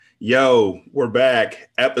Yo, we're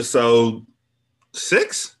back. Episode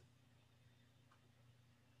 6?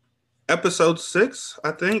 Episode 6,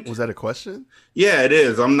 I think. Was that a question? Yeah, it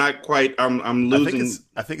is. I'm not quite I'm I think it's losing.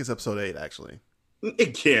 I think it's episode 8 actually.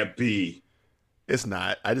 It can't be. It's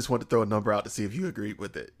not. I just want to throw a number out to see if you agreed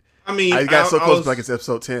with it. I mean, I got so I close, was like it's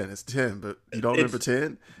episode 10. It's 10, but you don't remember it's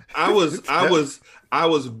 10? I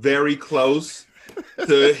was very close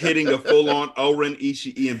to hitting a full-on Oren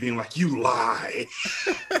Ishii and being like, "You lie."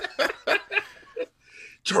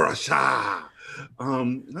 Chorasha.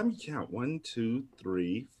 Let me count. 1, 2,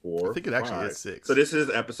 3, I 4, think it actually 5. is 6. So this is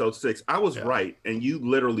episode 6. I was Yeah. right, and you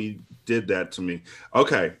literally did that to me.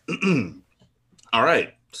 Okay. All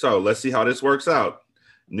right. So let's see how this works out.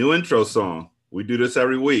 New intro song. We do this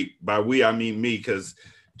every week. By we, I mean me, because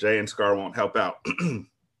Jay and Scar won't help out.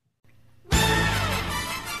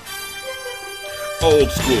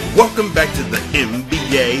 Old school. Welcome back to the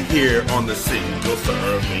NBA here on the Single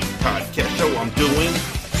Serving Podcast Show. I'm doing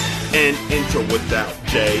an intro without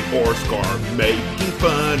Jay or Scar making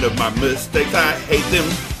fun of my mistakes. I hate them.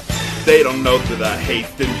 They don't know that I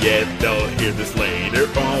hate them yet. They'll hear this later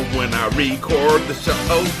on when I record the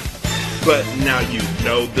show. But now you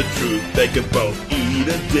know the truth. They could both eat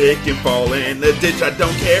a dick and fall in a ditch. I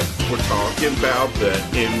don't care. We're talking about the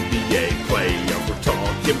NBA playoffs. We're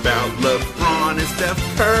talking about LeBron and Steph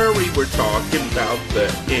Curry. We're talking about the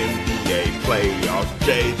NBA playoffs.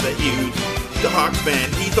 Jay's a huge Hawks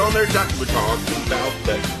fan. He's on their jock. We're talking about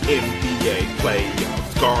the NBA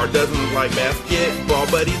playoffs. Scar doesn't like basketball,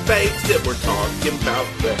 but he fakes it. We're talking about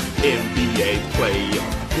the NBA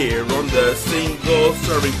playoffs here on the Single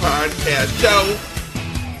Serving Podcast Show.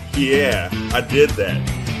 Yeah, I did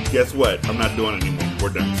that. Guess what? I'm not doing it anymore. We're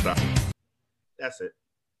done. Stop. That's it.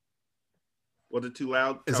 Was it too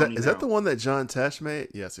loud? Is that the one that John Tesh made?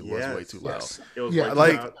 Yes, it was way too loud. Yes. It was Yeah,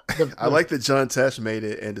 way too loud. I like that John Tesh made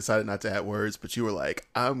it and decided not to add words, but you were like,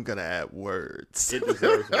 "I'm gonna add words." It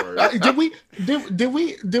deserves words.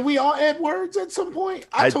 Did we all add words at some point?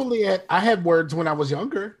 I had words when I was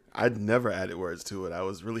younger. I'd never added words to it. I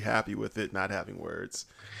was really happy with it not having words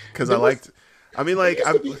because There I was- liked. I mean, like,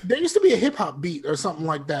 there used to be a hip hop beat or something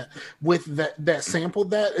like that with that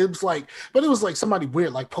sampled that. It was like, but it was like somebody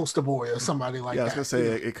weird, like Poster Boy or somebody like yeah, I that. was gonna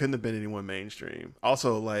say it couldn't have been anyone mainstream.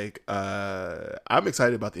 Also, like, I'm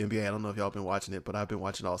excited about the NBA. I don't know if y'all been watching it, but I've been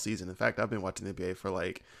watching all season. In fact, I've been watching the NBA for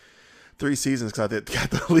like 3 seasons because got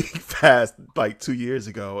the league passed like 2 years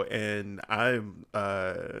ago, and I'm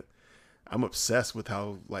obsessed with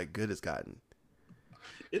how like good it's gotten.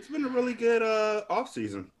 It's been a really good off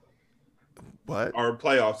season. What? Or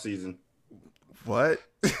playoff season. What?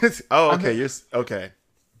 Oh, okay. You're okay.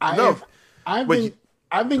 I've Wait,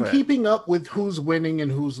 been go ahead. keeping up with who's winning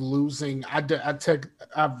and who's losing. I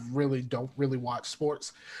really don't really watch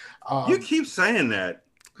sports. You keep saying that.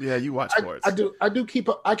 Yeah, you watch sports. I do keep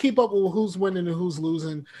up. I keep up with who's winning and who's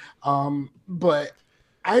losing. But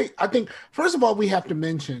I think first of all we have to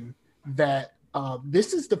mention that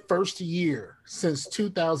this is the first year since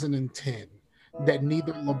 2010 that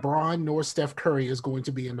neither LeBron nor Steph Curry is going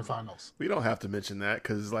to be in the finals. We don't have to mention that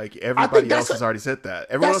because like everybody else has already said that.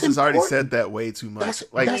 Everyone else has already said that way too much.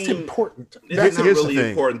 That's important. That's not here's the really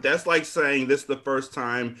thing. important. That's like saying this is the first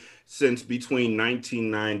time since between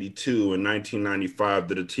 1992 and 1995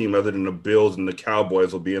 that a team other than the Bills and the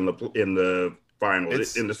Cowboys will be in the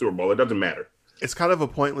finals, in the Super Bowl. It doesn't matter. It's kind of a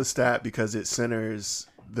pointless stat because it centers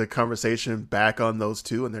the conversation back on those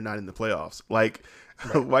two, and they're not in the playoffs. Like,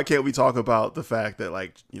 right. Why can't we talk about the fact that,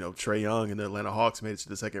 like, you know, Trae Young and the Atlanta Hawks made it to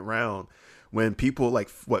the second round when people like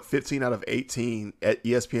 15 out of 18 at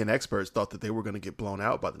ESPN experts thought that they were going to get blown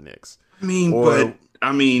out by the Knicks. I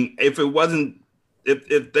mean, if it wasn't,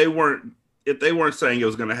 if they weren't saying it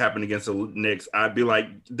was going to happen against the Knicks, I'd be like,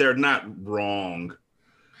 they're not wrong.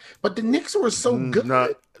 But the Knicks were so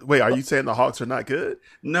good. Wait, are you saying the Hawks are not good?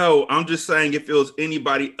 No, I'm just saying if it was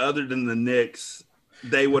anybody other than the Knicks,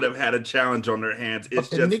 they would have had a challenge on their hands. It's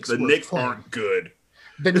just the Knicks aren't good.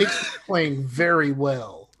 The Knicks were playing very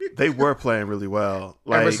well. They were playing really well.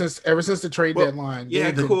 Like, ever since the trade deadline.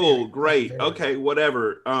 Yeah, cool, great. Okay,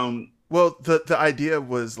 whatever. Well, the idea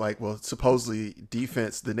was like, well, supposedly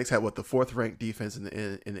defense. The Knicks had the 4th ranked defense in the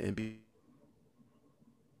NBA.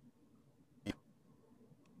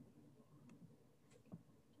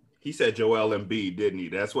 He said Joel Embiid, didn't he?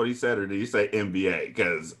 That's what he said, or did he say NBA?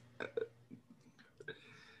 Because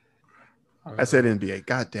I said NBA.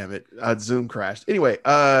 God damn it. Zoom crashed. Anyway,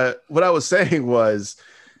 what I was saying was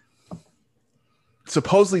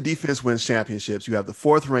supposedly defense wins championships. You have the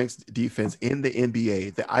 4th ranked defense in the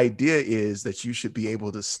NBA. The idea is that you should be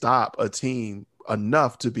able to stop a team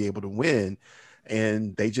enough to be able to win.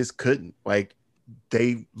 And they just couldn't. Like,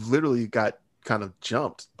 they literally got kind of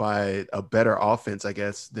jumped by a better offense, I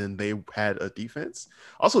guess, than they had a defense.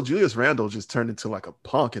 Also, Julius Randle just turned into like a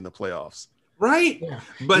punk in the playoffs. Right? Yeah.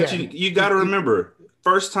 But you got to remember,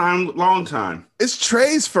 first time, long time. It's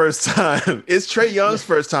Trey's first time. It's Trae Young's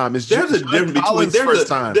first time. It's There's a difference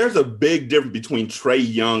between there's a big difference between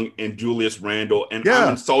Trae Young and Julius Randle, and Yeah. I'm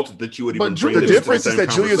insulted that you would even bring the this difference to the is same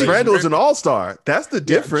that Julius conversation. Randle is an all-star. That's the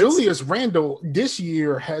difference. Julius Randle this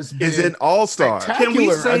year has been Is an all-star. Can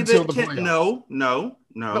we say until that? the playoffs. No.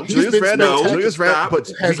 Julius Randle, but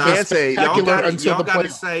we can't say Y'all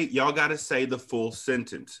playoffs. got to say the full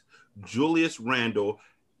sentence. Julius Randle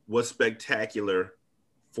was spectacular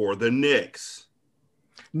for the Knicks.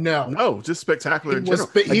 No, just spectacular.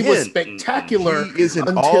 He was spectacular. He is an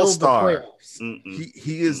until all-star. the playoffs.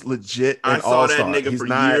 He is legit an I saw all-star. that nigga for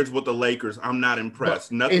years with the Lakers. I'm not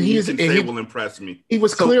impressed. Nothing you can say will impress me. He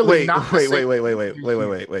was clearly not.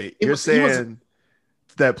 Wait. You're saying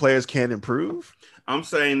that players can't improve? I'm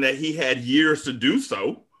saying that he had years to do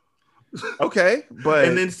so. Okay, but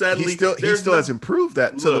and then suddenly he still has improved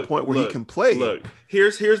that to the point where he can play. Look,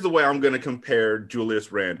 here's the way I'm going to compare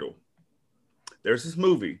Julius Randle. There's this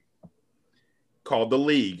movie called The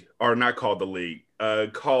League, or not called The League,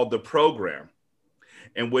 called The Program,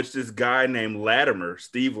 in which this guy named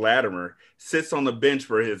Steve Latimer, sits on the bench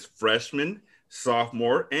for his freshman,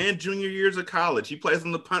 sophomore, and junior years of college. He plays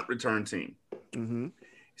on the punt return team. Mm-hmm.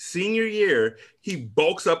 Senior year, he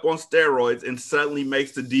bulks up on steroids and suddenly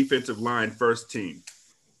makes the defensive line first team.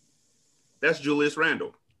 That's Julius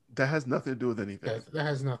Randle. That has nothing to do with anything. That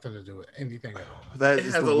has nothing to do with anything at all. It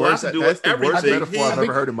has a lot to do with everything. That's the worst metaphor I've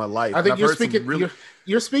ever heard in my life. I think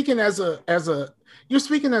you're speaking as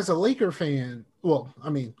a Laker fan. Well, I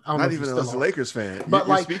mean, I don't not know even as a Lakers fan, but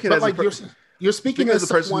you're speaking as a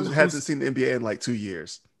person who hasn't seen the NBA in like 2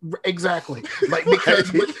 years. Exactly, like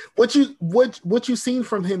because what you've seen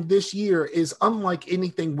from him this year is unlike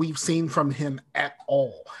anything we've seen from him at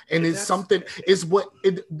all, and it's something is what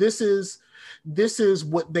this is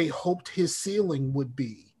what they hoped his ceiling would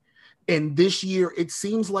be, and this year it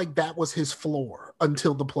seems like that was his floor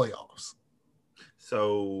until the playoffs.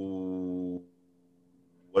 So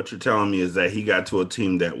what you're telling me is that he got to a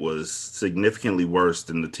team that was significantly worse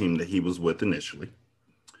than the team that he was with initially.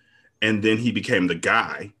 And then he became the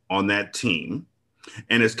guy on that team.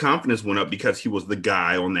 And his confidence went up because he was the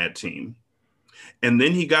guy on that team. And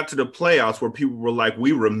then he got to the playoffs where people were like,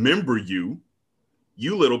 we remember you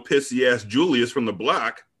little pissy ass Julius from the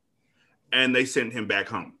block. And they sent him back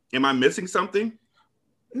home. Am I missing something?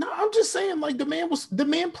 No, I'm just saying, like the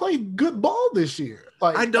man played good ball this year.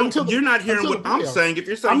 Like you're not hearing what I'm saying. If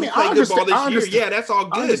you're saying he played good ball this year, yeah, that's all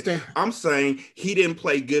good. I'm saying he didn't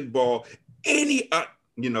play good ball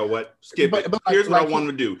you know what? Skip it. Here's what I want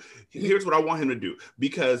him to do. Here's what I want him to do.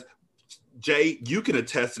 Because, Jay, you can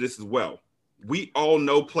attest to this as well. We all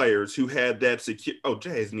know players who had that secure. Oh,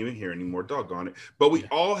 Jay isn't even here anymore. Doggone it. But we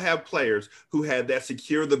all have players who had that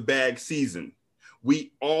secure the bag season.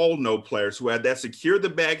 We all know players who had that secure the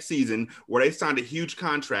bag season where they signed a huge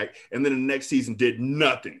contract and then the next season did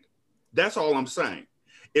nothing. That's all I'm saying.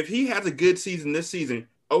 If he has a good season this season,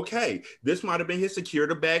 okay, this might have been his secure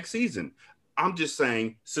the bag season. I'm just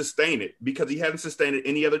saying sustain it because he hasn't sustained it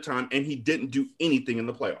any other time and he didn't do anything in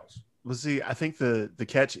the playoffs. Well, see, I think the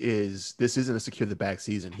catch is this isn't a secure the back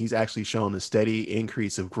season. He's actually shown a steady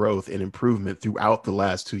increase of growth and improvement throughout the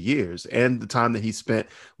last 2 years and the time that he spent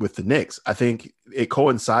with the Knicks. I think it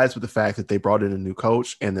coincides with the fact that they brought in a new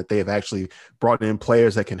coach and that they have actually brought in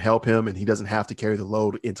players that can help him and he doesn't have to carry the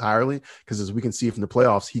load entirely because as we can see from the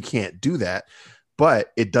playoffs, he can't do that.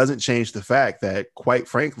 But it doesn't change the fact that, quite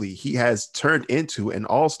frankly, he has turned into an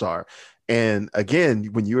all-star. And again,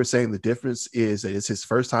 when you were saying the difference is that it's his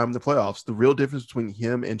first time in the playoffs, the real difference between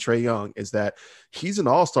him and Trae Young is that he's an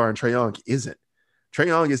all-star and Trae Young isn't. Trae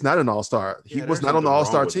Young is not an all-star. He was not on the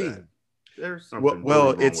all-star team. There's something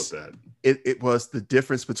wrong with that. It was the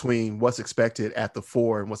difference between what's expected at the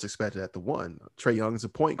 4 and what's expected at the 1. Trae Young is a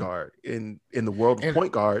point guard. In the world of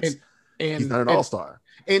point guards, he's not an all-star.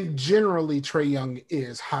 And generally, Trae Young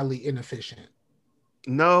is highly inefficient.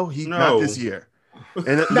 No, not this year.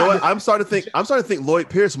 And you know what? I'm starting to think Lloyd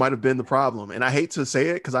Pierce might have been the problem. And I hate to say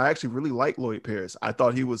it because I actually really like Lloyd Pierce. I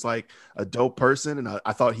thought he was like a dope person, and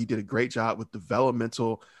I thought he did a great job with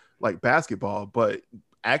developmental like basketball. But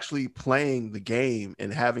actually playing the game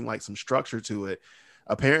and having like some structure to it,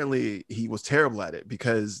 apparently he was terrible at it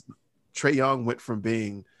because Trae Young went from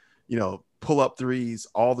being, pull up threes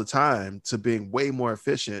all the time to being way more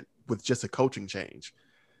efficient with just a coaching change.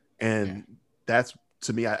 And that's,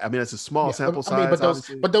 to me, I mean, it's a small sample size.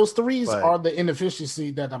 But those threes are the inefficiency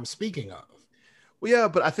that I'm speaking of. Well, yeah,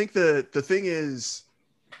 but I think the thing is,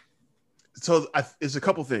 so it's a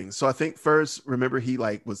couple things. So I think first, remember he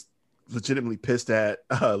like was legitimately pissed at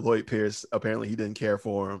Lloyd Pierce. Apparently, he didn't care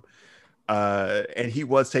for him, and he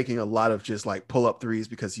was taking a lot of just like pull up threes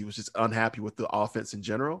because he was just unhappy with the offense in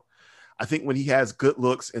general. I think when he has good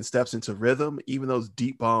looks and steps into rhythm, even those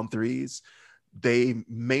deep bomb threes, they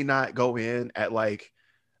may not go in at like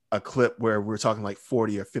a clip where we're talking like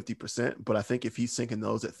 40 or 50%. But I think if he's sinking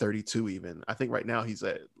those at 32, even, I think right now he's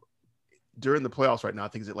at, during the playoffs right now, I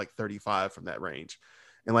think he's at like 35 from that range.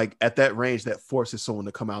 And like at that range, that forces someone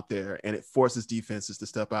to come out there and it forces defenses to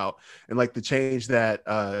step out. And like the change that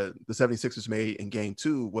the 76ers made in game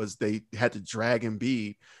 2 was they had to drag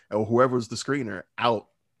Embiid or whoever was the screener out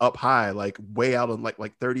up high, like way out on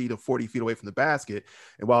like 30 to 40 feet away from the basket.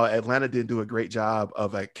 And while Atlanta didn't do a great job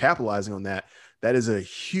of like capitalizing on that, that is a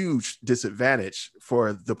huge disadvantage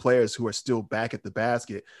for the players who are still back at the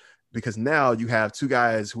basket, because now you have two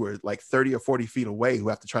guys who are like 30 or 40 feet away who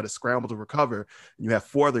have to try to scramble to recover. And you have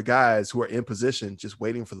four other guys who are in position just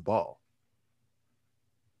waiting for the ball.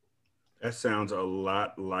 That sounds a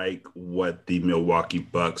lot like what the Milwaukee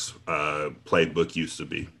Bucks playbook used to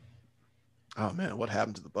be. Oh man, what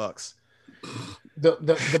happened to the Bucks?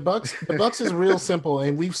 The Bucks is real simple,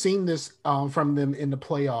 and we've seen this from them in the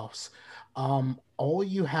playoffs. All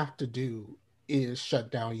you have to do is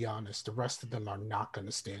shut down Giannis. The rest of them are not going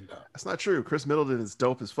to stand up. That's not true. Chris Middleton is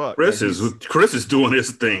dope as fuck. Chris is doing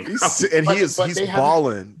his thing, he's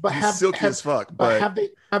balling. But he's silky as fuck. But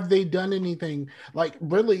have they done anything like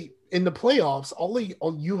really in the playoffs? All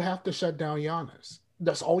you have to shut down Giannis.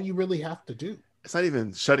 That's all you really have to do. It's not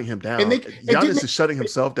even shutting him down. Giannis is shutting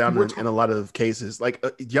himself down in a lot of cases. Like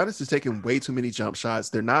Giannis is taking way too many jump shots.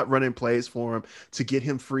 They're not running plays for him to get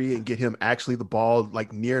him free and get him actually the ball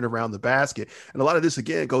like near and around the basket. And a lot of this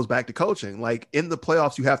again goes back to coaching. Like in the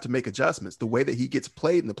playoffs, you have to make adjustments. The way that he gets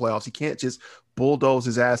played in the playoffs, he can't just bulldoze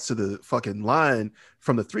his ass to the fucking line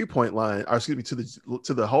from the 3-point line, or excuse me,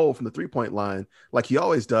 to the hole from the 3-point line, like he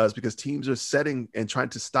always does, because teams are setting and trying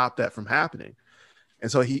to stop that from happening. And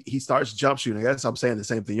so he starts jump shooting. I guess I'm saying the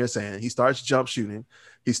same thing you're saying. He starts jump shooting.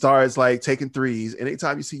 He starts like taking threes. And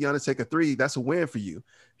anytime you see Giannis take a three, that's a win for you.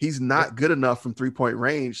 He's not good enough from 3-point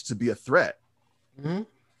range to be a threat. Mm-hmm.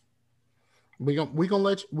 We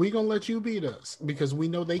gonna let you beat us because we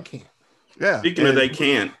know they can't. Yeah. Speaking of they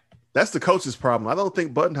can't. That's the coach's problem. I don't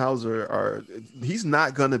think Budenholzer he's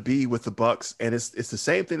not going to be with the Bucks. And it's the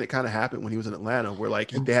same thing that kind of happened when he was in Atlanta, where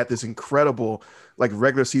like they had this incredible like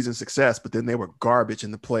regular season success, but then they were garbage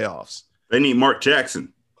in the playoffs. They need Mark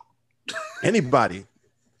Jackson. Anybody.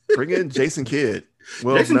 Bring in Jason Kidd.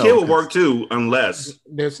 Well, Jason Kidd will work too, unless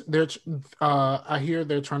I hear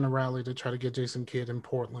they're trying to rally to try to get Jason Kidd in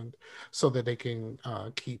Portland so that they can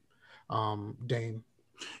keep Dame.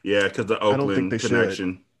 Yeah, because the Oakland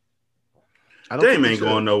connection. Should. Dame ain't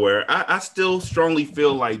going nowhere. I still strongly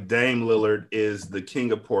feel like Dame Lillard is the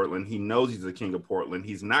king of Portland. He knows he's the king of Portland.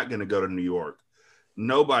 He's not going to go to New York.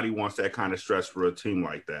 Nobody wants that kind of stress for a team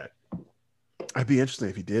like that. I'd be interesting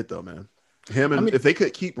if he did, though, man. If they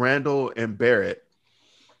could keep Randall and Barrett,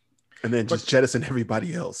 and then just jettison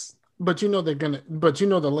everybody else. But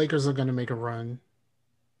the Lakers are gonna make a run.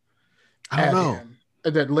 I don't know.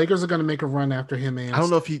 That Lakers are going to make a run after him. And I don't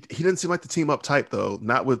know if he didn't seem like the team up type though.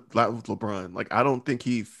 Not with LeBron. Like I don't think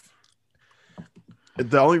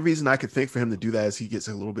the only reason I could think for him to do that is he gets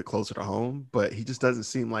a little bit closer to home, but he just doesn't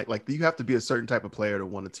seem like you have to be a certain type of player to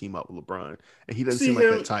want to team up with LeBron, and he doesn't seem like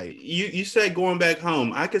that type. You said going back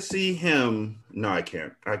home. I could see him. No, I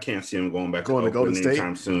can't. I can't see him going back to Golden State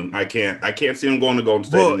anytime soon. I can't see him going to Golden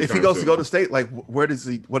State. Well, if he goes to Golden State, like where does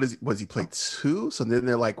he? Was he play 2? So then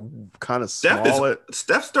they're like kind of small.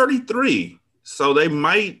 Steph's 33, so they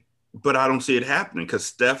might, but I don't see it happening because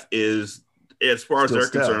Steph is, as far as they're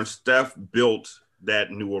concerned, Steph built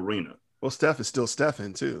that new arena. Well, Steph is still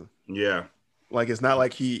Stephen too. Yeah, like it's not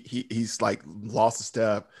like he's like lost a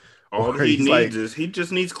step. All he needs is he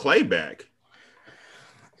just needs Clay back.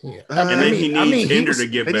 Yeah, he needs Hinder to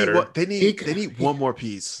get better. They need one more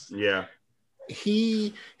piece. Yeah,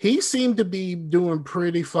 he seemed to be doing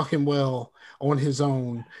pretty fucking well on his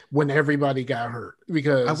own when everybody got hurt.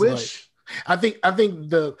 Because I wish. I think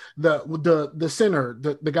the center,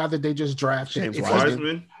 the guy that they just drafted, James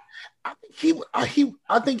Wiseman.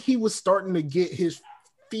 I think he was starting to get his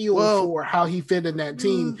feel for how he fit in that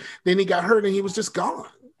team. Then he got hurt and he was just gone.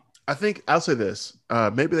 I think I'll say this.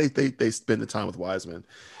 Maybe they spend the time with Wiseman.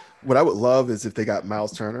 What I would love is if they got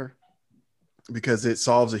Miles Turner because it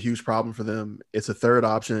solves a huge problem for them. It's a third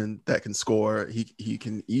option that can score. He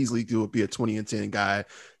can easily be a 20 and 10 guy.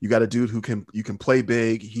 You got a dude who you can play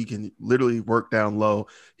big. He can literally work down low.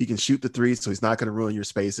 He can shoot the three, so he's not going to ruin your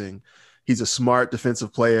spacing. He's a smart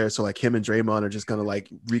defensive player, so like him and Draymond are just going to like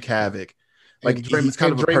wreak havoc. Like he's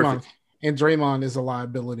kind of a perfect. And Draymond is a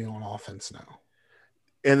liability on offense now.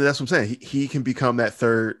 And that's what I'm saying. He can become that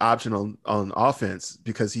third option on offense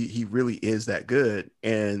because he really is that good.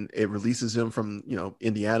 And it releases him from,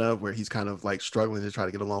 Indiana, where he's kind of like struggling to try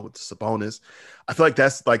to get along with the Sabonis. I feel like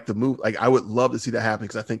that's like the move. Like I would love to see that happen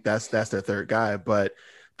because I think that's their third guy. But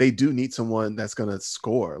they do need someone that's going to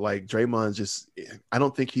score. Like Draymond I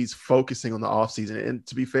don't think he's focusing on the offseason. And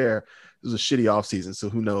to be fair, it was a shitty offseason. So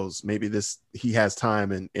who knows? Maybe he has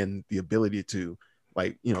time and the ability to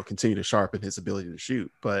continue to sharpen his ability to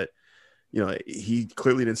shoot. But, he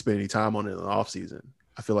clearly didn't spend any time on it in the offseason.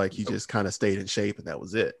 I feel like he just kind of stayed in shape and that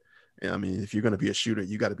was it. And I mean, if you're going to be a shooter,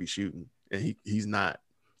 you got to be shooting. And he's not.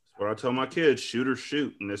 That's what I tell my kids, shoot or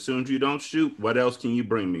shoot. And as soon as you don't shoot, what else can you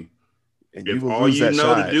bring me? And if all you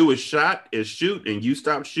know to do is shoot and you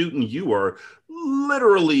stop shooting, you are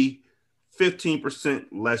literally 15%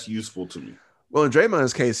 less useful to me. Well, in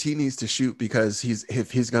Draymond's case, he needs to shoot because if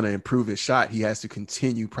he's going to improve his shot, he has to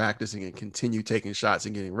continue practicing and continue taking shots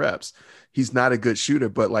and getting reps. He's not a good shooter,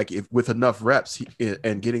 but like if with enough reps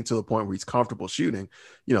and getting to the point where he's comfortable shooting,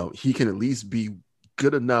 he can at least be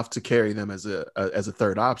good enough to carry them as a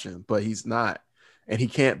third option. But he's not, and he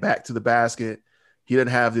can't back to the basket. He doesn't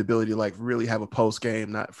have the ability to like really have a post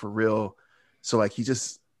game, not for real. So like he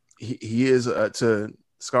is to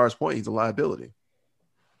Scar's point, he's a liability.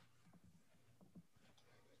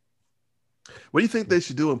 What do you think they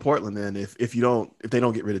should do in Portland then if they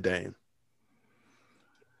don't get rid of Dame?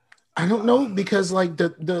 I don't know, because like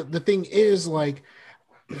the thing is, like,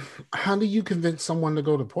 how do you convince someone to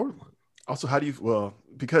go to Portland? Also,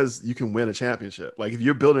 because you can win a championship. Like if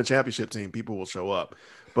you're building a championship team, people will show up.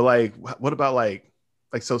 But like, what about like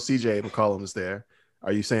so CJ McCollum is there?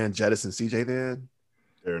 Are you saying jettison CJ then?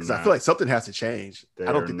 Because I feel like something has to change.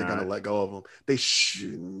 I don't think they're going to let go of him. They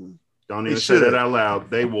should. Don't even say that out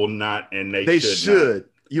loud. They will not, and they should.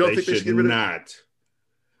 You don't think they should get rid of not?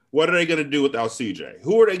 What are they going to do without CJ?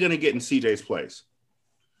 Who are they going to get in CJ's place?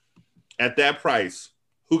 At that price,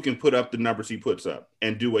 who can put up the numbers he puts up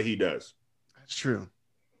and do what he does? That's true.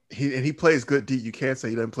 He plays good D. You can't say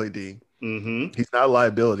he doesn't play D. Mm-hmm. He's not a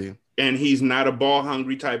liability. And he's not a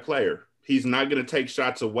ball-hungry type player. He's not going to take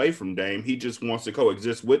shots away from Dame. He just wants to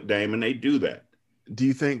coexist with Dame, and they do that. Do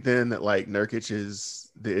you think then that like Nurkic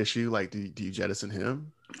is the issue? Like, do you jettison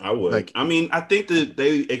him? I would. Like, I mean, I think that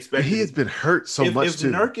they expect he has been hurt so much too.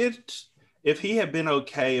 Nurkic, if he had been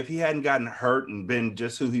okay, if he hadn't gotten hurt and been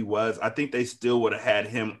just who he was, I think they still would have had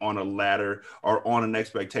him on a ladder or on an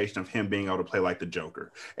expectation of him being able to play like the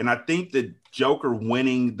Joker. And I think the Joker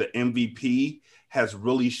winning the MVP has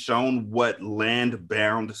really shown what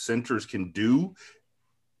land-bound centers can do,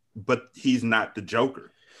 but he's not the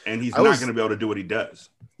Joker. And he's not going to be able to do what he does.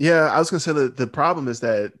 Yeah, I was going to say that the problem is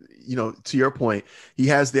that, to your point, he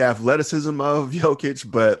has the athleticism of Jokic,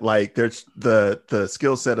 but like there's the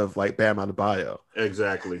skill set of like Bam Adebayo.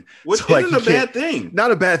 Exactly. Which isn't a bad thing. Not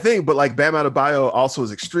a bad thing, but like Bam Adebayo also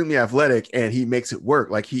is extremely athletic and he makes it work.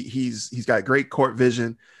 Like he's got great court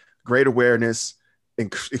vision, great awareness,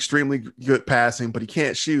 and extremely good passing, but he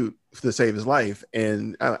can't shoot to save his life.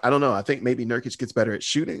 And I don't know. I think maybe Nurkic gets better at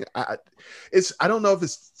shooting. I don't know if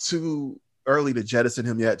it's too early to jettison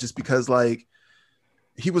him yet, just because like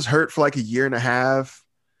he was hurt for like a year and a half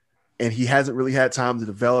and he hasn't really had time to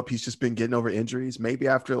develop. He's just been getting over injuries. Maybe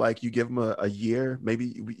after like you give him a year, maybe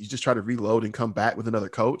you just try to reload and come back with another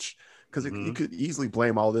coach, because you could easily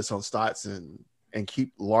blame all this on Stotts and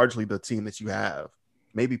keep largely the team that you have.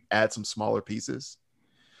 Maybe add some smaller pieces.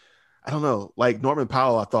 I don't know. Like Norman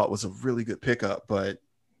Powell, I thought was a really good pickup, but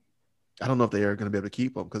I don't know if they are going to be able to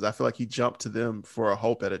keep him, because I feel like he jumped to them for a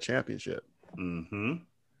hope at a championship. Mm-hmm.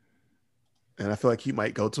 And I feel like he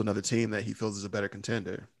might go to another team that he feels is a better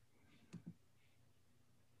contender.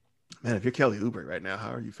 Man, if you're Kelly Oubre right now,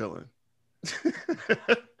 how are you feeling?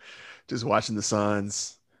 Just watching the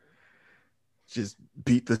Suns just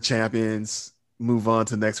beat the champions, move on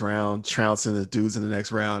to the next round, trouncing the dudes in the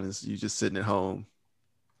next round, and you just sitting at home.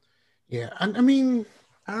 Yeah, I mean,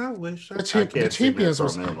 I wish the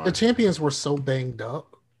champions were so banged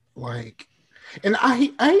up, like, and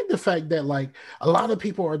I hate the fact that like a lot of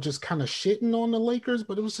people are just kind of shitting on the Lakers,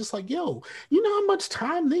 but it was just like, yo, you know how much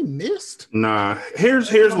time they missed? Nah,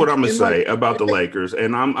 here's what I'm gonna say about the Lakers,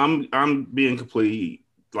 and I'm being completely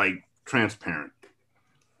like transparent.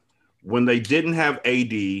 When they didn't have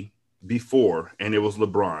AD before, and it was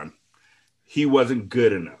LeBron, he wasn't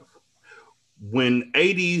good enough. When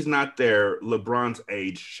AD's not there, LeBron's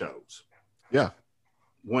age shows. Yeah.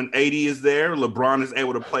 When AD is there, LeBron is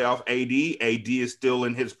able to play off AD. AD is still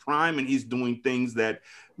in his prime, and he's doing things that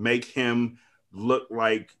make him look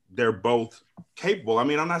like they're both capable. I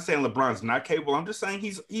mean, I'm not saying LeBron's not capable. I'm just saying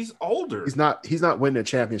he's older. He's not winning a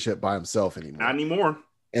championship by himself anymore. Not anymore.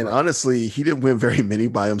 And honestly, he didn't win very many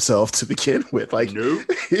by himself to begin with. Like, nope.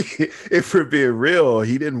 If we're being real,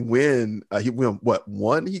 he didn't win. He won what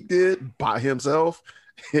one he did by himself.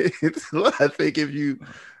 I think if you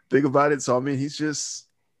think about it, so I mean, he's just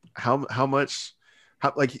how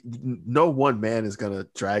like no one man is gonna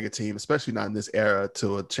drag a team, especially not in this era,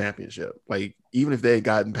 to a championship. Like even if they had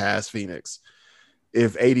gotten past Phoenix,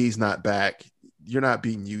 if AD's not back, you're not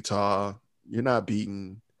beating Utah. You're not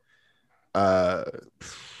beating any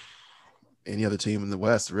other team in the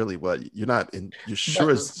West, really. But you're not in. You're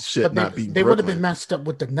sure as shit not beating. They would have been matched up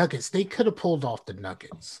with the Nuggets. They could have pulled off the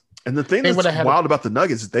Nuggets. And the thing that's wild about the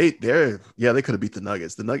Nuggets is they could have beat the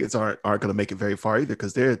Nuggets. The Nuggets aren't going to make it very far either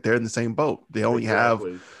because they're in the same boat. They only have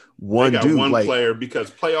one dude, one player,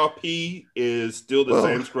 because playoff P is still the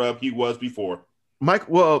same scrub he was before.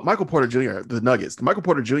 Michael Porter Jr. The Nuggets. Michael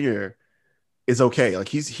Porter Jr. is okay. Like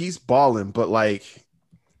he's balling, but like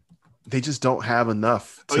they just don't have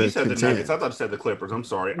enough. You said the Nuggets. I thought you said the Clippers. I'm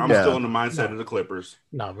sorry. I'm still in the mindset of the Clippers.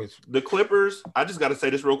 No, the Clippers. I just got to say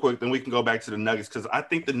this real quick, then we can go back to the Nuggets because I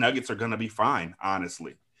think the Nuggets are going to be fine.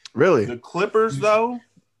 Honestly, really. The Clippers, though,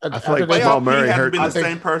 I feel like Jamal Murray hasn't been the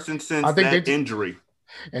same person since that injury.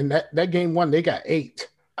 And that game one, they got 8.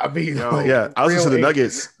 I mean, I was going to say the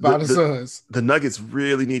Nuggets. The Nuggets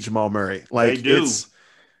really need Jamal Murray. Like they do.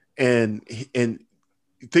 And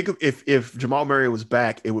think of if Jamal Murray was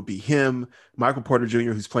back, it would be him, Michael Porter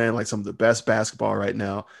Jr., who's playing like some of the best basketball right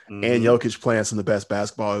now, and Jokic playing some of the best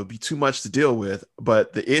basketball. It would be too much to deal with.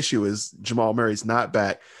 But the issue is Jamal Murray's not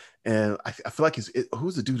back. And I feel like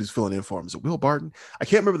who's the dude who's filling in for him? Is it Will Barton? I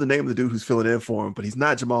can't remember the name of the dude who's filling in for him, but he's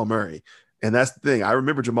not Jamal Murray. And that's the thing. I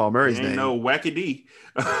remember Jamal Murray's name. No wackadee.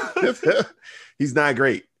 He's not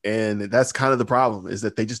great. And that's kind of the problem, is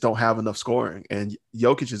that they just don't have enough scoring. And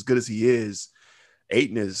Jokic, as good as he is,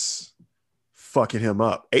 Ayton is fucking him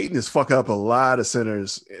up. Ayton is fucking up a lot of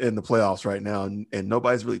centers in the playoffs right now, and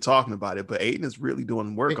nobody's really talking about it. But Ayton is really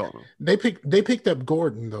doing work on him. They picked up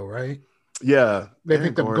Gordon though, right? Yeah, they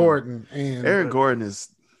picked up Gordon, and Aaron Gordon is.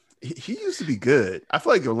 He used to be good. I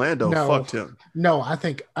feel like Orlando fucked him. No, I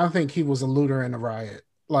think he was a looter in a riot.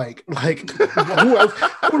 Like who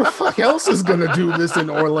the fuck else is gonna do this in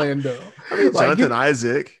Orlando? I mean, Jonathan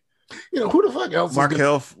Isaac. Who the fuck else?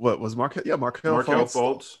 What was Markelle? Yeah, Markelle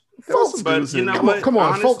Fultz. But you know what? Come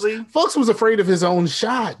on, honestly, Fultz was afraid of his own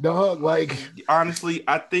shot, dog. Like honestly,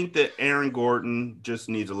 I think that Aaron Gordon just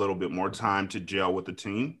needs a little bit more time to gel with the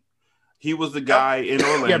team. He was the guy in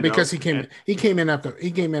Orlando. Yeah, because he came in after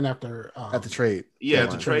at the trade. Yeah,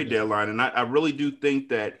 at the trade deadline. And I really do think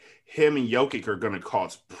that him and Jokic are going to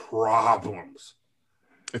cause problems.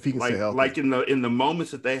 If he can stay healthy. Like in the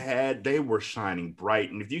moments that they had, they were shining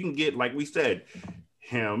bright. And if you can get, like we said,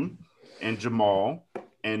 him and Jamal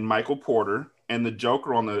and Michael Porter and the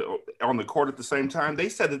Joker on the court at the same time, they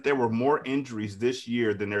said that there were more injuries this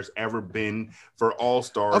year than there's ever been for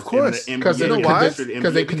all-stars. Of course, in the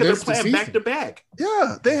NBA. Because they're playing the back-to-back.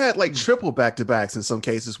 Yeah, they had like triple back-to-backs in some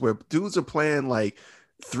cases where dudes are playing like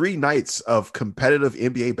 3 nights of competitive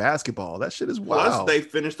NBA basketball. That shit is wild. Plus, they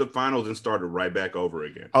finished the finals and started right back over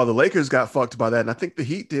again. Oh, the Lakers got fucked by that, and I think the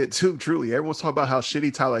Heat did too. Truly, everyone's talking about how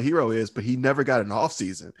shitty Tyler Hero is, but he never got an off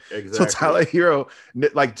season. Exactly. So Tyler Hero,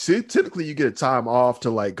 like typically, you get a time off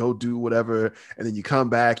to like go do whatever, and then you come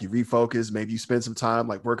back, you refocus, maybe you spend some time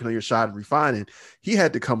like working on your shot and refining. He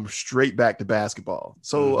had to come straight back to basketball.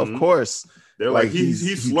 So of course, they're like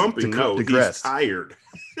he's slumping. No, he's tired.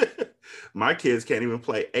 My kids can't even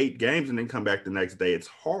play 8 games and then come back the next day. It's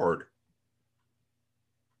hard.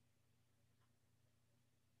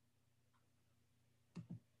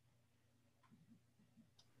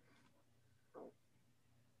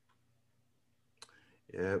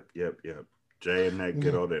 Yep. Jay and that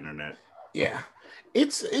good old internet. Yeah.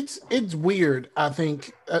 It's weird, I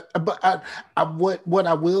think, but what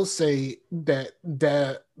I will say that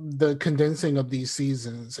the condensing of these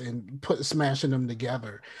seasons and smashing them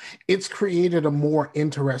together, it's created a more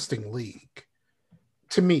interesting league.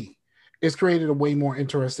 To me, it's created a way more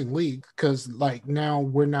interesting league because like now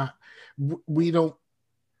we don't,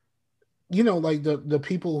 like the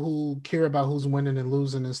people who care about who's winning and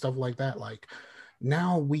losing and stuff like that. Like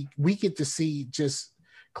now we get to see just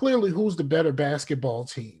clearly who's the better basketball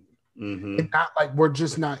team. Mm-hmm. And not like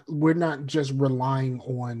we're not just relying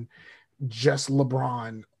on just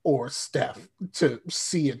LeBron or Steph to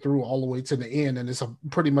see it through all the way to the end, and it's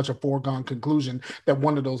pretty much a foregone conclusion that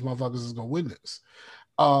one of those motherfuckers is gonna win this.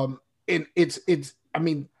 And it's I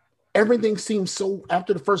mean, everything seems so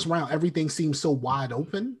after the first round, everything seems so wide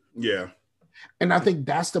open. Yeah. And I think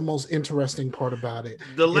that's the most interesting part about it.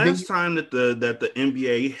 The last time that the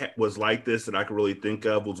NBA was like this that I could really think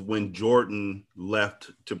of was when Jordan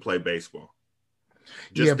left to play baseball.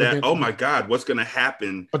 Oh my God, what's going to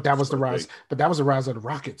happen? But that was the rise. But that was the rise of the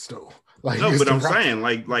Rockets, though. Like, no, but I'm saying,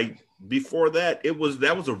 like before that,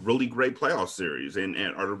 that was a really great playoff series and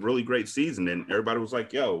a really great season, and everybody was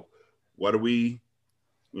like, "Yo, what are we?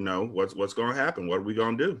 What's going to happen? What are we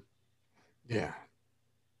going to do?" Yeah,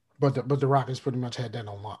 but the Rockets pretty much had that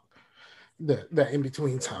on lock. The in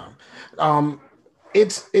between time,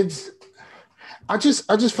 it's. I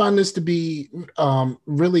just find this to be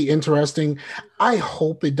really interesting. I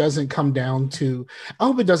hope it doesn't come down to. I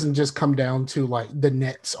hope it doesn't just come down to like the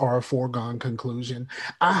Nets are a foregone conclusion.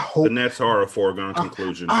 I hope the Nets are a foregone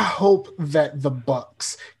conclusion. I hope that the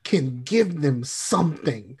Bucks can give them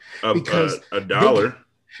something because $1.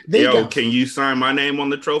 Can you sign my name on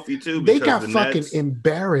the trophy too? They got fucking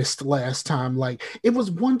embarrassed last time. Like it was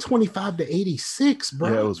 125-86,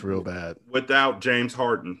 bro. Yeah, it was real bad without James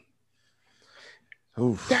Harden.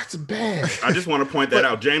 Oof. That's bad. I just want to point that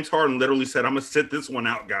out. James Harden literally said, "I'm gonna sit this one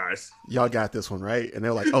out, guys. Y'all got this one, right?" And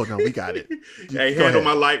they're like, "Oh no, we got it." Hey, handle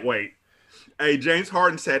my lightweight. Hey, James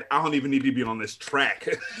Harden said, "I don't even need to be on this track."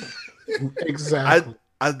 Exactly.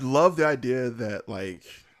 I love the idea that like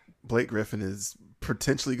Blake Griffin is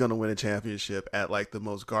potentially going to win a championship at like the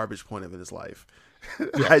most garbage point of his life.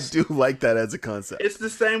 Yes. I do like that as a concept. It's the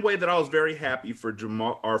same way that I was very happy for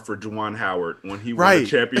Juwan Howard when he won the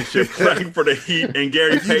championship playing for the Heat and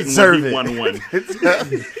Gary Payton when he won one.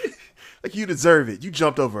 Like you deserve it. You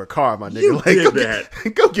jumped over a car, my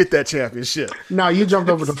nigga. Go get that championship. No, you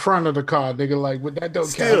jumped over the front of the car, nigga. Like with that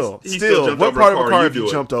don't count. Still, what part of a car have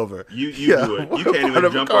you jumped over? You do it. You can't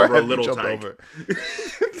even jump over a little tyke.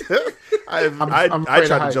 I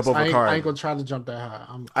tried to jump over a car. I ain't gonna try to jump that high.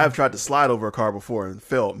 I've tried to slide over a car before and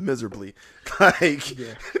failed miserably. Like,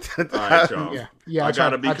 all right, y'all. Yeah. I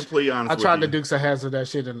gotta be completely honest. I tried to Dukes of Hazzard that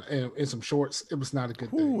shit in some shorts. It was not a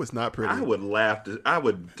good thing. Ooh, it's not pretty. I would laugh. I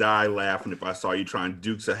would die laughing if I saw you trying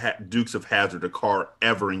Dukes of Hazzard a car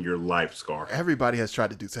ever in your life, Scar. Everybody has tried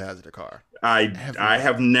to Dukes of Hazzard a car. I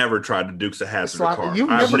have never tried to Dukes of Hazzard a car.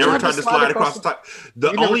 I've never tried to slide across the top.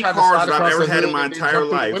 The only cars that I've ever had in my entire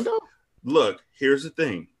life. Look, here's the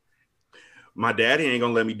thing. My daddy ain't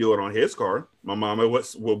gonna let me do it on his car. My mama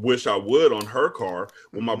would wish I would on her car.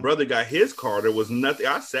 When my brother got his car, there was nothing.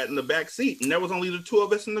 I sat in the back seat, and there was only the two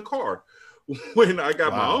of us in the car. When I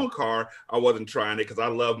got my own car, I wasn't trying it because I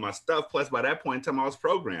love my stuff. Plus, by that point in time, I was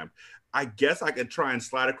programmed. I guess I could try and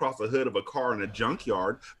slide across the hood of a car in a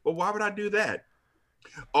junkyard, but why would I do that?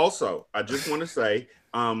 Also, I just want to say,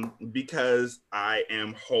 because I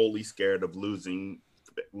am wholly scared of losing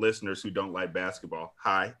listeners who don't like basketball.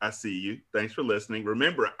 Hi, I see you. Thanks for listening.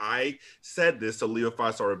 Remember, I said this, so leave a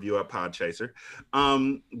 5-star review at Podchaser.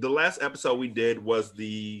 The last episode we did was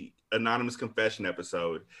the Anonymous Confession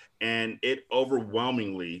episode, and it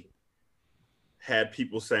overwhelmingly had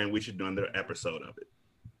people saying we should do another episode of it.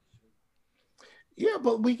 Yeah,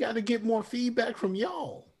 but we got to get more feedback from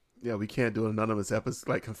y'all. Yeah, we can't do an anonymous episode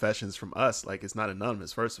like confessions from us. Like it's not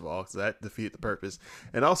anonymous, first of all, because that defeats the purpose.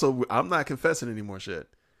 And also, I'm not confessing any more shit.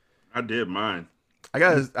 I did mine. I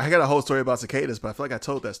got a whole story about cicadas, but I feel like I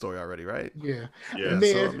told that story already, right? Yeah. Yeah.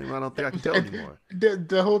 So I don't think I can tell anymore.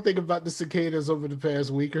 The whole thing about the cicadas over the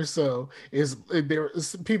past week or so is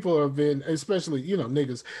people have been, especially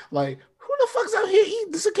niggas, like who the fuck's out here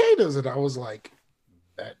eating cicadas? And I was like,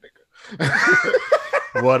 that nigga.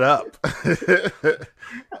 What up?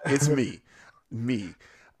 It's me.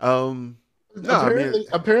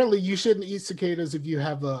 Apparently you shouldn't eat cicadas if you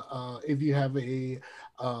have a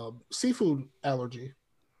seafood allergy.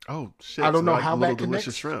 Oh shit. I don't know how that connects.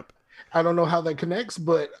 Delicious shrimp. I don't know how that connects,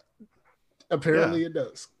 but apparently it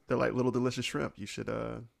does. They're like little delicious shrimp. You should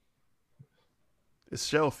it's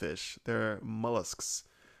shellfish. They're mollusks.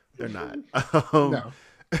 They're not. No.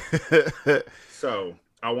 So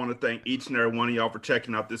I want to thank each and every one of y'all for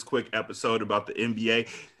checking out this quick episode about the NBA.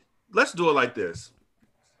 Let's do it like this.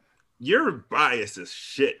 You're biased as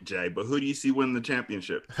shit, Jay, but who do you see winning the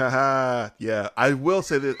championship? Yeah, I will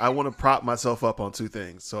say that I want to prop myself up on two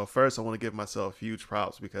things. So first, I want to give myself huge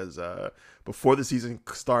props because before the season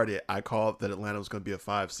started, I called that Atlanta was going to be a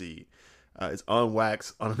 5 seed. It's on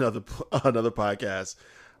wax on another podcast.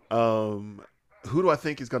 Who do I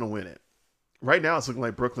think is going to win it? Right now, it's looking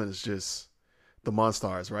like Brooklyn is just the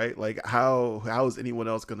Monstars, right? Like how is anyone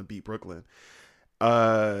else going to beat Brooklyn?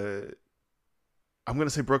 I'm gonna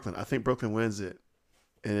say Brooklyn. I think Brooklyn wins it,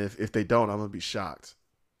 and if they don't, I'm gonna be shocked.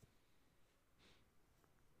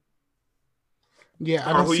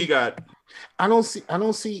 Yeah, Who you got? I don't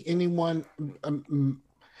see anyone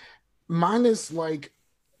minus like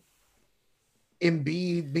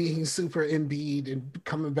Embiid being super Embiid and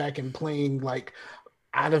coming back and playing like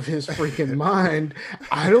out of his freaking mind.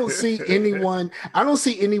 I don't see anyone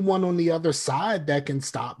on the other side that can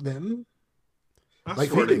stop them. I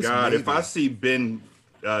swear to God, if I see Ben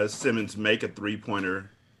Simmons make a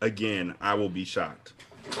 3-pointer again, I will be shocked.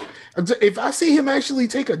 If I see him actually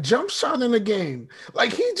take a jump shot in a game,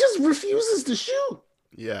 like he just refuses to shoot.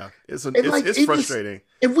 Yeah, it's frustrating.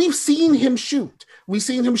 And we've seen him shoot. We've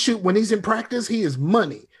seen him shoot when he's in practice. He is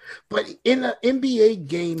money. But in an NBA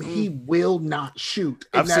game, he will not shoot.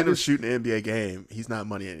 I've seen him shoot in an NBA game. He's not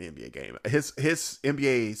money in an NBA game. His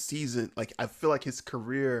NBA season, like I feel like his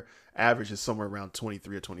career average is somewhere around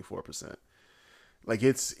 23 or 24%. Like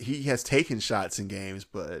he has taken shots in games,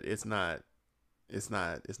 but it's not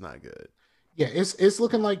good. Yeah, it's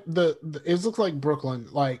looking like it looks like Brooklyn.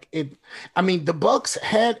 Like it, I mean, the Bucks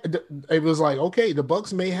had it was like okay, the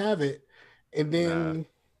Bucks may have it, and then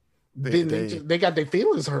they got their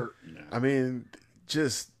feelings hurt. I mean,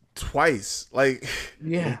 just twice, like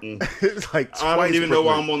yeah, like twice. I don't even know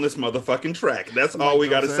why I'm on this motherfucking track. That's all we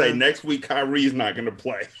got to say. Next week, Kyrie's not going to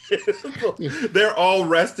play. They're all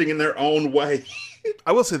resting in their own way.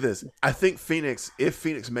 I will say this. I think if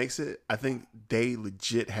Phoenix makes it, I think they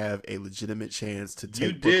legit have a legitimate chance to take.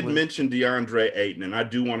 You did mention DeAndre Ayton, and I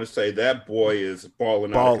do want to say that boy is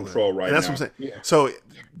balling out of control right now. That's what I'm saying. Yeah. So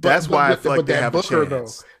that's why I feel like they have a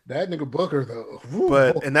chance. That nigga Booker,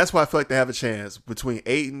 though. And that's why I feel like they have a chance between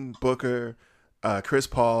Ayton, Booker, Chris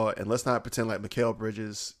Paul, and let's not pretend like Mikal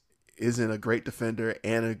Bridges isn't a great defender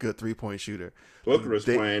and a good 3-point shooter. Booker is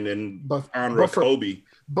playing in honor of Kobe.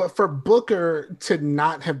 But for Booker to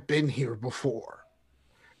not have been here before,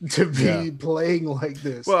 to be playing like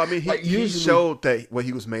this. Well, I mean, he showed that what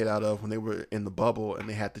he was made out of when they were in the bubble and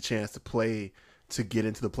they had the chance to play to get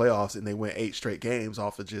into the playoffs, and they went 8 straight games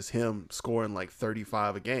off of just him scoring like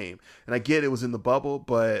 35 a game. And I get it was in the bubble,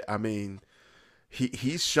 but I mean,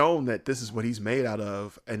 he's shown that this is what he's made out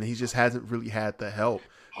of, and he just hasn't really had the help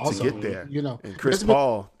to get there. You know, and Chris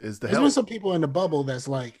Paul is the help. There's been some people in the bubble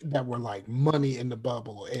that were like money in the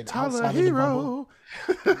bubble and Tyler outside Hero.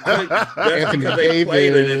 of the bubble. Anthony they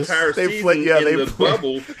played an entire season in the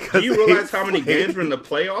bubble. Do you realize how many games were in the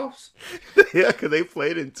playoffs? Yeah, because they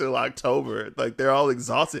played until October. Like they're all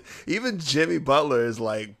exhausted. Even Jimmy Butler is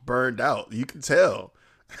like burned out. You can tell.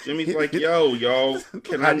 Jimmy's like, yo, y'all,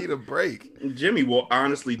 I need a break. Jimmy will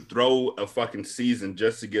honestly throw a fucking season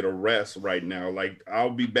just to get a rest right now. Like,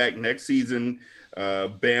 I'll be back next season.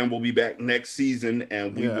 Bam will be back next season,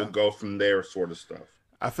 and we will go from there, sort of stuff.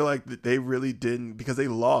 I feel like they really didn't, because they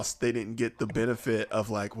lost, they didn't get the benefit of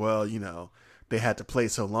like, well, you know, they had to play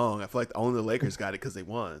so long. I feel like only the Lakers got it because they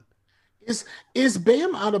won. Is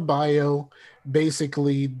Bam Adebayo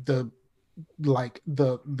basically the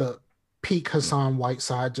peak Hassan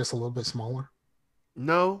Whiteside, just a little bit smaller?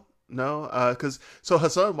 No, because so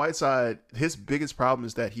Hassan Whiteside, his biggest problem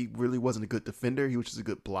is that he really wasn't a good defender. He was just a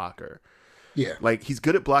good blocker. Yeah, like he's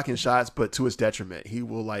good at blocking shots, but to his detriment. He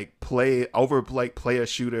will like play a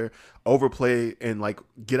shooter, overplay, and like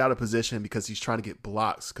get out of position because he's trying to get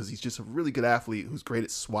blocks. Because he's just a really good athlete who's great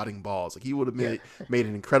at swatting balls. Like he would have made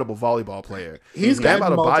an incredible volleyball player. Bam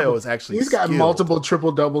Adebayo is actually got skilled. Multiple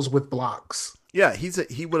triple doubles with blocks. Yeah,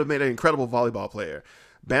 he would have made an incredible volleyball player.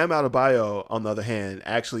 Bam Adebayo, on the other hand,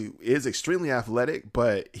 actually is extremely athletic,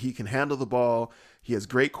 but he can handle the ball. He has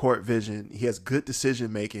great court vision. He has good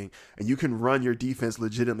decision making, and you can run your defense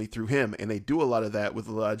legitimately through him. And they do a lot of that with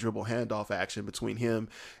a lot of dribble handoff action between him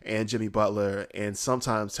and Jimmy Butler, and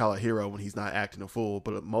sometimes Tyler Hero when he's not acting a fool,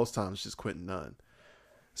 but most times just Quentin Nunn.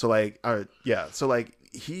 So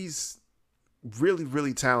he's really,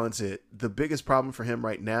 really talented. The biggest problem for him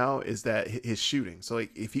right now is that his shooting. So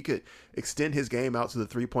like if he could extend his game out to the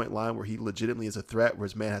 3-point line where he legitimately is a threat, where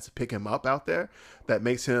his man has to pick him up out there, that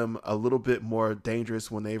makes him a little bit more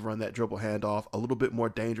dangerous when they run that dribble handoff, a little bit more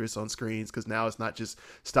dangerous on screens, because now it's not just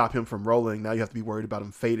stop him from rolling. Now you have to be worried about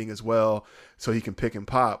him fading as well so he can pick and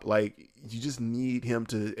pop. Like you just need him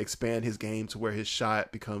to expand his game to where his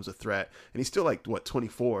shot becomes a threat. And he's still like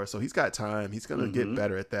 24, so he's got time. He's going to get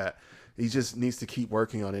better at that. He just needs to keep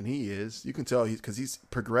working on it, and he is. You can tell because he's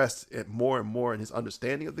progressed more and more in his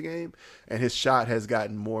understanding of the game, and his shot has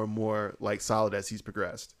gotten more and more like solid as he's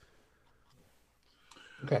progressed.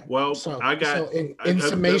 Okay. Well, in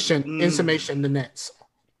summation, the Nets.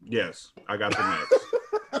 Yes, I got the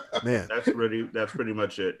Nets. Man, that's pretty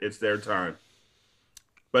much it. It's their time.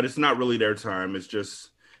 but it's not really their time. It's just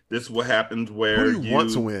this is what happens Who where do you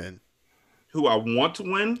want to win? Who I want to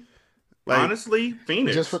win? Like, honestly,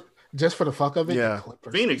 Phoenix. Just for the fuck of it, yeah. the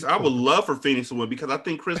Clippers. Phoenix. I would love for Phoenix to win because I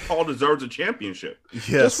think Chris Paul deserves a championship.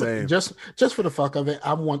 Yeah, same. Just for the fuck of it,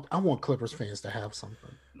 I want Clippers fans to have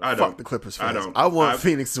something. I don't. Fuck the Clippers fans. I don't. I want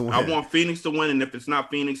Phoenix to win. I want Phoenix to win, and if it's not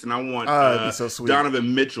Phoenix, then I want be so sweet.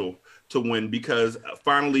 Donovan Mitchell to win because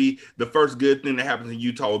finally the first good thing that happens in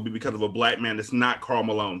Utah will be because of a black man that's not Karl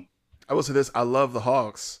Malone. I will say this: I love the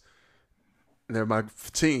Hawks. They're my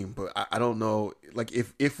team, but I don't know. Like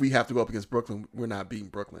if we have to go up against Brooklyn, we're not beating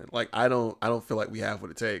Brooklyn. Like I don't feel like we have what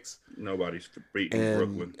it takes. Nobody's beating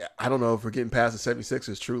Brooklyn. I don't know if we're getting past the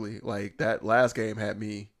 76ers. Truly, like that last game had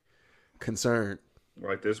me concerned.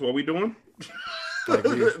 Like this, what we doing? Like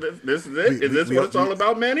this is it. Is this what it's all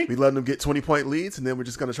about, Manny? We letting them get 20-point leads, and then we're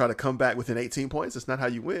just gonna try to come back within 18 points. That's not how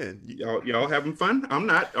you win. Y'all having fun? I'm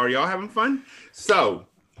not. Are y'all having fun? So.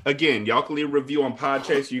 Again, y'all can leave a review on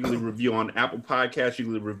Podchaser. You can leave a review on Apple Podcasts. You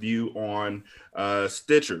can leave a review on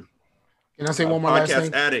Stitcher. Can I say one more last thing?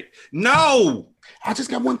 Podcast Addict. No! I just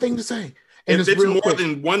got one thing to say. And if it's more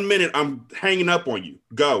than 1 minute, I'm hanging up on you.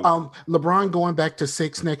 Go. LeBron going back to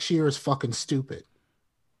 6 next year is fucking stupid.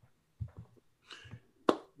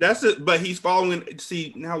 That's it. But he's following.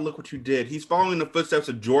 See, now look what you did. He's following the footsteps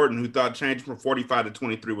of Jordan, who thought changing from 45 to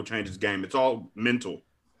 23 will change his game. It's all mental.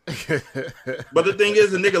 But the thing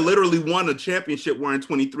is, the nigga literally won a championship wearing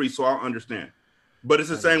 23, so I understand. But it's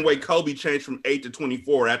the same way Kobe changed from 8 to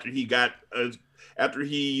 24 after he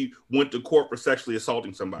went to court for sexually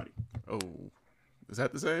assaulting somebody. Oh, is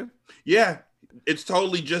that the same? Yeah, it's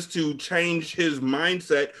totally just to change his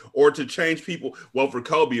mindset or to change people. Well, for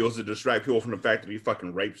Kobe, it was to distract people from the fact that he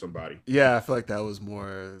fucking raped somebody. Yeah, I feel like that was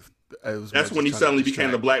more. That's when he suddenly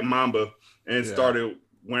became the Black Mamba and started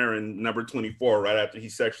wearing number 24 right after he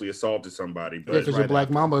sexually assaulted somebody. But because your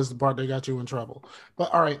Black Mamba is the part that got you in trouble.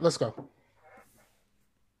 But all right, let's go.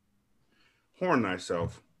 Horn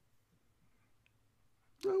thyself.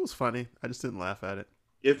 It was funny. I just didn't laugh at it.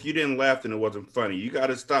 If you didn't laugh, then it wasn't funny. You got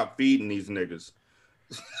to stop feeding these niggas.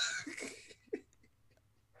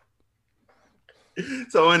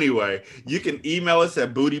 So anyway, you can email us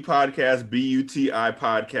at bootypodcast,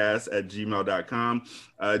 BUTIpodcast@gmail.com.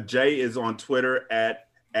 Jay is on Twitter at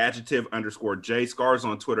 @adjective_J. Scar's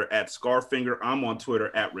on Twitter at Scarfinger. I'm on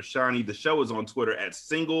Twitter at Rashani. The show is on Twitter at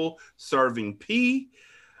Single Serving P.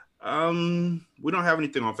 We don't have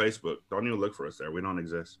anything on Facebook. Don't even look for us there. We don't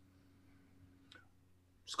exist.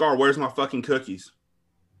 Scar, where's my fucking cookies?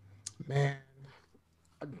 Man,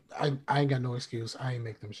 I ain't got no excuse. I ain't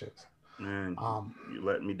make them shits. Man, you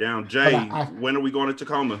let me down. Jay, when are we going to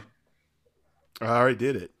Tacoma? I already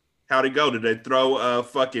did it. How'd it go? Did they throw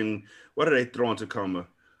what did they throw in Tacoma?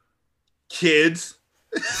 Kids?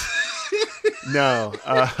 No,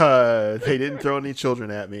 they didn't throw any children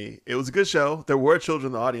at me. It was a good show. There were children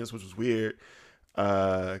in the audience, which was weird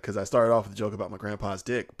because I started off with a joke about my grandpa's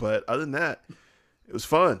dick. But other than that, it was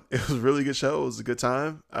fun. It was a really good show. It was a good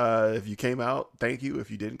time. If you came out, thank you. If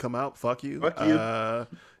you didn't come out, fuck you. Fuck you.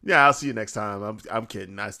 Yeah, I'll see you next time. I'm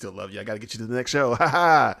kidding. I still love you. I got to get you to the next show. Ha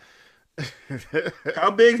ha.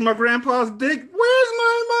 How big's my grandpa's dick? Where's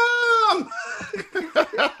my mom?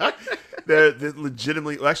 they're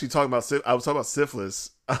legitimately actually talking about. I was talking about syphilis,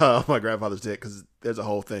 my grandfather's dick, because there's a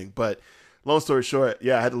whole thing. But long story short,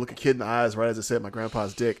 yeah, I had to look a kid in the eyes right as I said my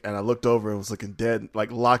grandpa's dick, and I looked over and was looking dead,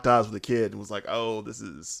 like locked eyes with a kid, and was like, "Oh, this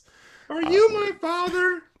is." Are awkward. You my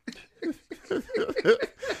father?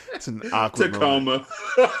 It's an awkward Tacoma.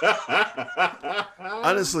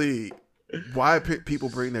 Honestly, why people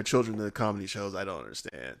bring their children to the comedy shows, I don't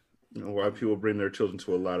understand. Why people bring their children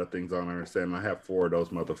to a lot of things, I don't understand. I have 4 of those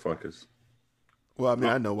motherfuckers. Well, I mean,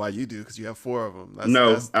 I know why you do because you have 4 of them.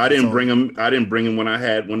 I didn't bring them. I didn't bring them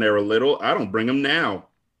when they were little. I don't bring them now.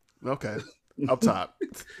 Okay, up top,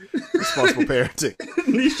 responsible parenting.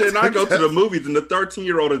 Nisha and I go to the movies, and the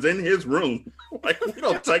 13-year-old is in his room. Like, we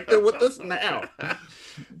don't take them with us now.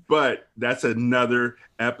 But that's another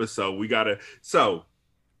episode. So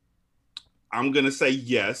I'm gonna say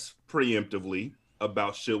yes preemptively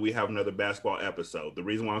about should we have another basketball episode. The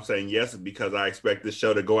reason why I'm saying yes is because I expect this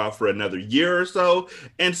show to go out for another year or so.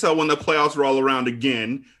 And so when the playoffs roll around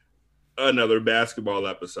again, another basketball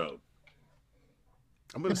episode.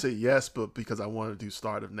 I'm going to say yes, but because I want to do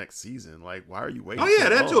start of next season. Like, why are you waiting? Oh, yeah,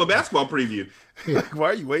 that too, a basketball preview. Like, why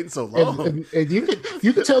are you waiting so long? And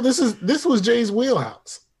you can tell this was Jay's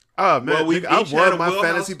wheelhouse. Oh, man, well, I won my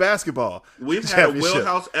fantasy basketball. We've had a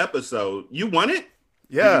wheelhouse episode. You won it?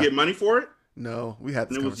 Yeah. Did you get money for it? No, we had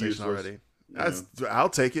this conversation already. Yeah. I'll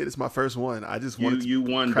take it. It's my first one. I just wanted you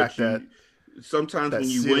won, crack but that. Sometimes That when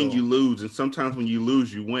you seal. win, you lose, and sometimes when you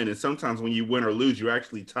lose, you win, and sometimes when you win or lose, you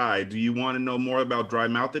actually tie. Do you want to know more about dry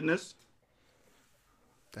mouthedness?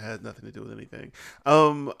 That has nothing to do with anything.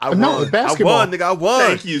 No, basketball. Nigga. I won.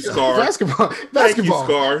 Thank you, Scar. Basketball. Thank you,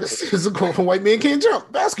 Scar. This is a quote from White Man Can't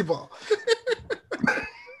Jump. Basketball.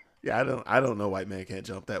 Yeah, I don't know White Man Can't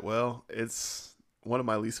Jump that well. It's one of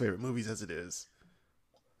my least favorite movies as it is.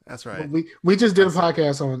 That's right. We just did a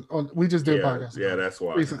podcast on we just did a podcast. Yeah, that's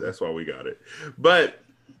why. Recently. That's why we got it. But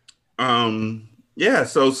yeah,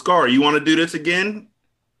 so Scar, you want to do this again?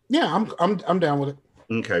 Yeah, I'm down with it.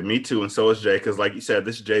 Okay, me too, and so is Jay, because like you said,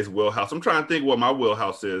 this is Jay's wheelhouse. I'm trying to think what my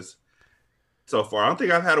wheelhouse is so far. I don't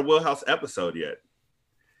think I've had a wheelhouse episode yet.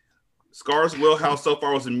 Scar's wheelhouse so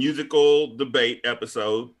far was a musical debate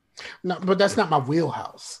episode. No, but that's not my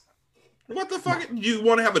wheelhouse. What the fuck? You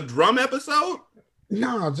want to have a drum episode?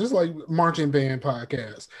 No, just like marching band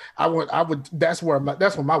podcast. I would. That's where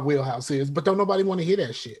my wheelhouse is. But don't nobody want to hear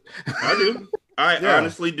that shit. I do. I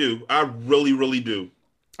honestly do. I really, really do.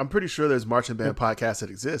 I'm pretty sure there's marching band podcasts that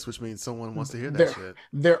exist, which means someone wants to hear that shit.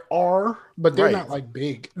 There are, but they're not like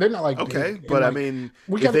big. They're not like okay, big. but like, I mean,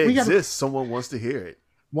 if they exist, someone wants to hear it.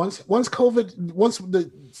 Once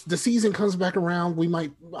the season comes back around,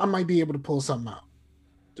 I might be able to pull something out.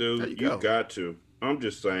 Dude, you got to. I'm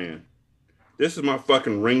just saying. This is my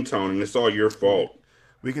fucking ringtone, and it's all your fault.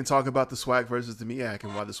 We can talk about the SWAC versus the MEAC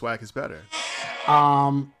and why the SWAC is better.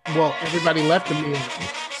 Well, everybody left the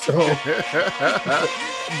MEAC, so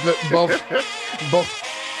both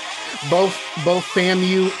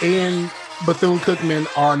FAMU and Bethune-Cookman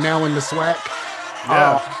are now in the SWAC.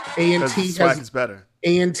 Yeah, A&T is better.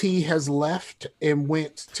 A&T has left and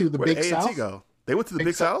went to the Big South. A&T go? They went to the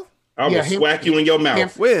Big South? I will swack you in your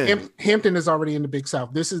mouth. Hampton is already in the Big South.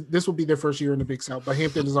 This will be their first year in the Big South, but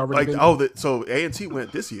Hampton is already so A&T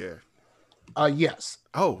went this year. Yes.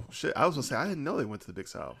 Oh shit! I was gonna say I didn't know they went to the Big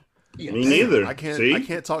South. Yeah. Me neither. I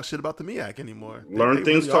can't talk shit about the MEAC anymore. Learn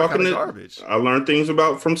things really talking to garbage. I learned things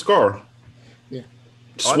about from Scar. Yeah.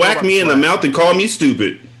 Swack me in the mouth and call me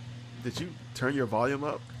stupid. Did you turn your volume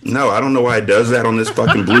up? No, I don't know why it does that on this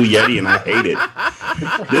fucking Blue Yeti, and I hate it.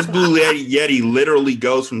 This Blue Yeti literally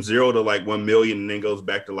goes from 0 to like 1 million and then goes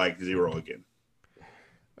back to like 0 again.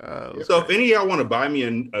 Okay. So if any of y'all want to buy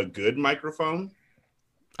me a good microphone,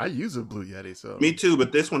 I use a Blue Yeti, so me too.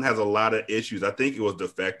 But this one has a lot of issues. I think it was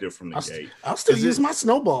defective from the gate. I'll still use my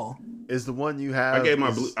Snowball. Is the one you have? I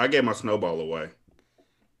gave my Snowball away.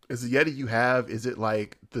 Is the Yeti you have? Is it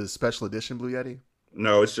like the special edition Blue Yeti?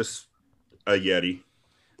 No, it's just a Yeti.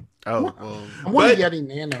 Oh, well, I want a Yeti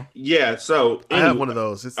Nano. Yeah, so I have one of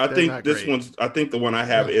those. I think this one's. I think the one I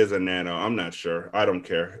have is a Nano. I'm not sure. I don't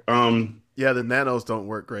care. Yeah, the Nanos don't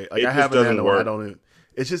work great. Like I have a Nano. I don't.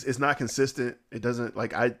 It's not consistent. It doesn't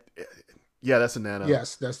like I. Yeah, that's a Nano.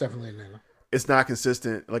 Yes, that's definitely a Nano. It's not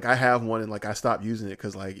consistent. Like I have one and like I stopped using it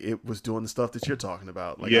because like it was doing the stuff that you're talking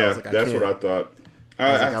about. Like, yeah, that's what I thought.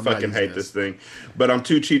 I fucking hate this thing, but I'm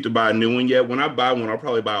too cheap to buy a new one yet. When I buy one, I'll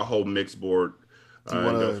probably buy a whole mix board. And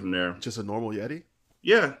go from there. Just a normal Yeti?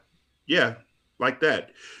 Yeah, like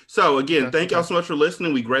that. So again, thank y'all so much for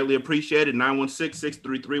listening. We greatly appreciate it.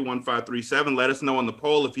 916-633-1537. Let us know on the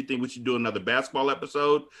poll if you think we should do another basketball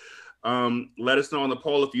episode. Let us know on the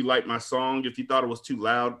poll if you like my song. If you thought it was too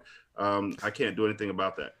loud, I can't do anything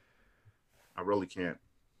about that. I really can't.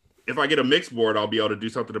 If I get a mix board, I'll be able to do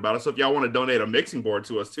something about it. So if y'all want to donate a mixing board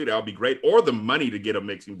to us too, that would be great. Or the money to get a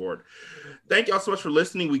mixing board. Thank y'all so much for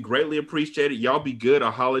listening. We greatly appreciate it. Y'all be good.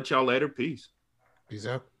 I'll holler at y'all later. Peace. Peace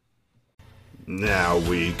out. Now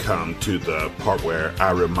we come to the part where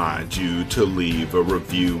I remind you to leave a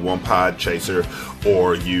review on Podchaser,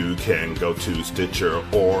 or you can go to Stitcher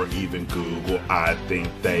or even Google. I think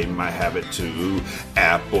they might have it too.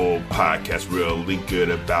 Apple Podcast really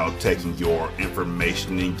good about taking your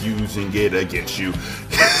information and using it against you.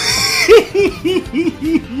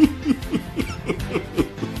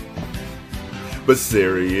 But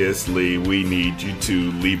seriously, we need you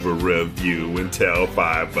to leave a review and tell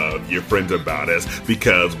 5 of your friends about us,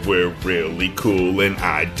 because we're really cool and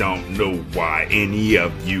I don't know why any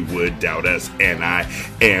of you would doubt us. And I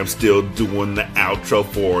am still doing the outro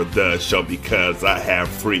for the show because I have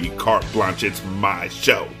free carte blanche. It's my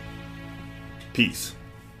show. Peace.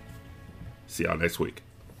 See y'all next week.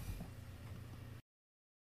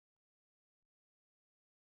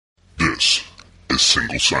 This is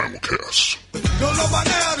Single Simulcast.